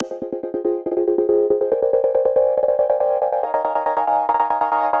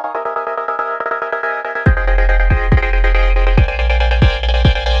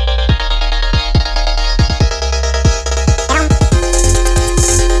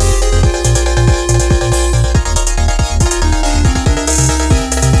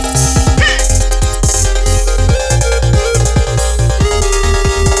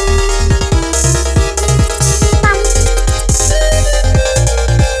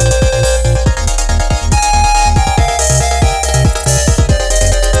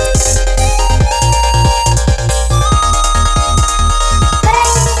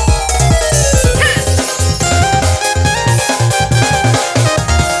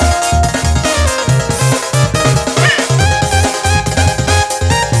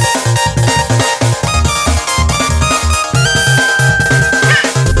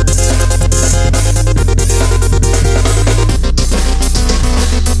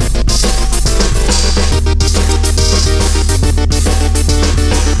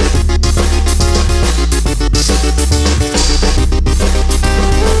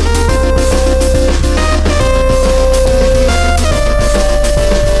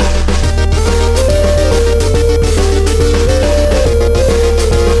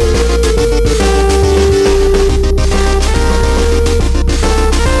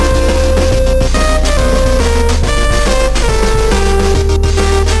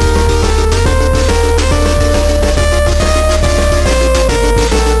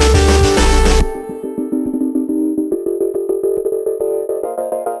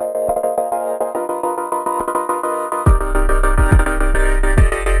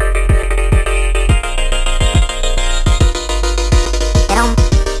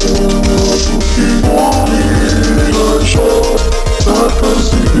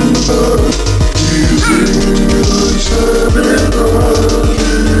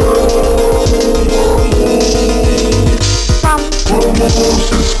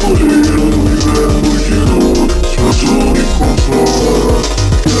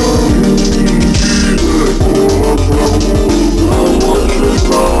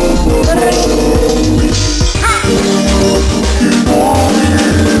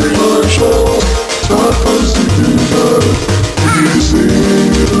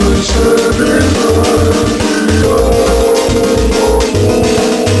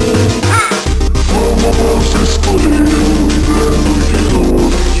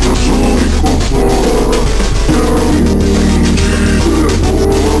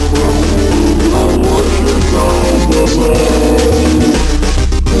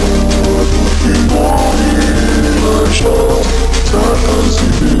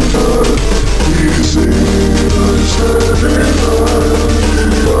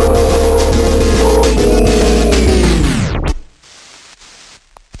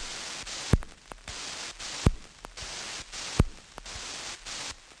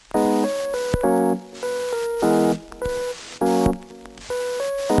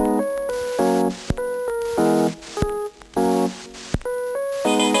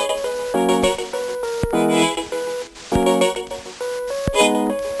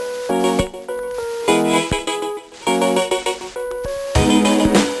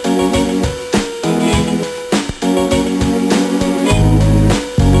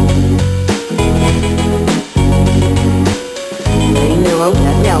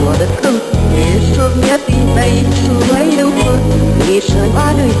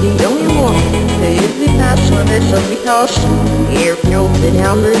because here no the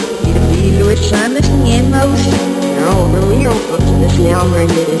number you feel with some emotion. No, the real book to this number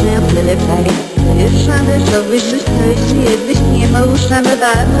it is amplified. It's under so business crazy this emotion of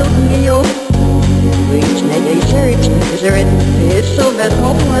that little which made a search is there it's so that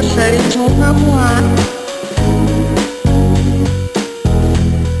hopeless that it's all from one.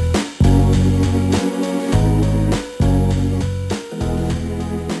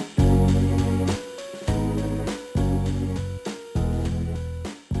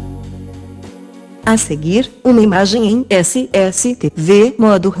 A seguir, uma imagem em SSTV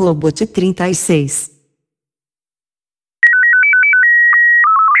modo Robot 36.